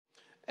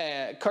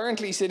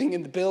currently sitting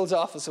in the Bill's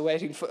office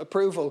awaiting for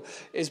approval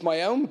is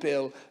my own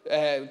bill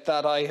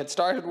that I had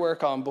started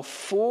work on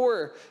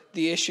before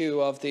the issue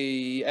of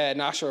the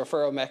national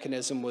referral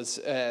mechanism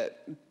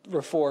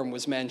reform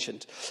was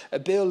mentioned. A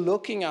bill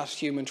looking at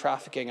human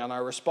trafficking and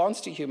our response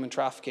to human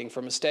trafficking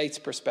from the state's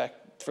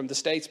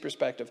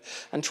perspective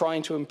and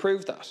trying to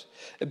improve that.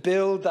 A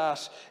bill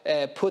that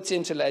puts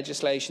into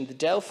legislation the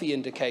Delphi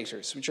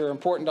indicators, which are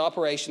important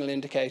operational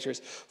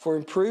indicators for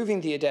improving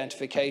the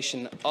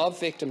identification of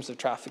victims of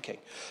trafficking,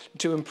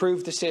 to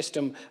improve the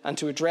system and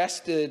to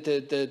address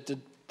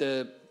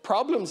the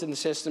problems in the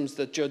systems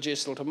that Judge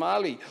Issel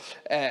Tamali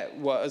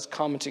was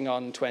commenting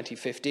on in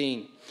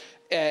 2015.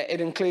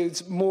 It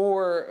includes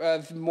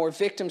more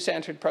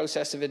victim-centred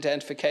process of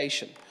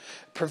identification,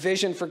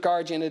 provision for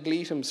guardian ad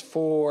litems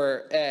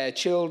for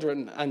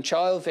children and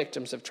child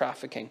victims of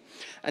trafficking,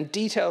 and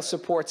detailed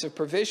supports of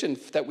provision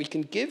that we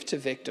can give to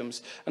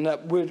victims and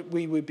that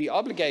we would be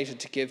obligated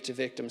to give to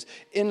victims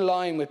in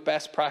line with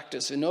best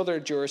practice in other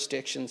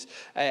jurisdictions'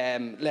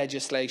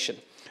 legislation.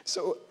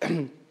 So,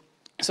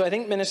 so I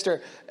think,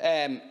 Minister,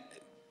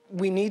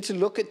 we need to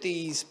look at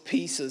these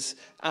pieces,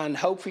 and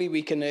hopefully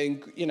we can,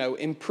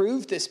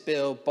 improve this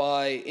bill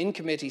in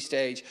committee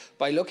stage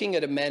by looking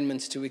at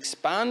amendments to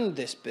expand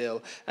this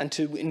bill and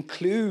to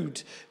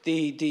include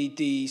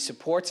the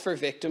supports for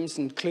victims,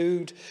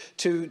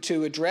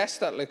 to address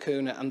that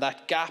lacuna and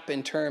that gap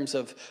in terms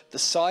of the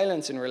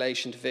silence in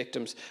relation to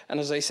victims. And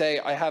as I say,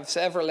 I have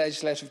several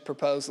legislative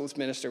proposals,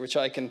 Minister, which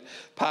I can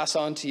pass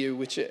on to you,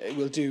 which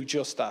will do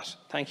just that.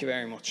 Thank you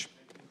very much.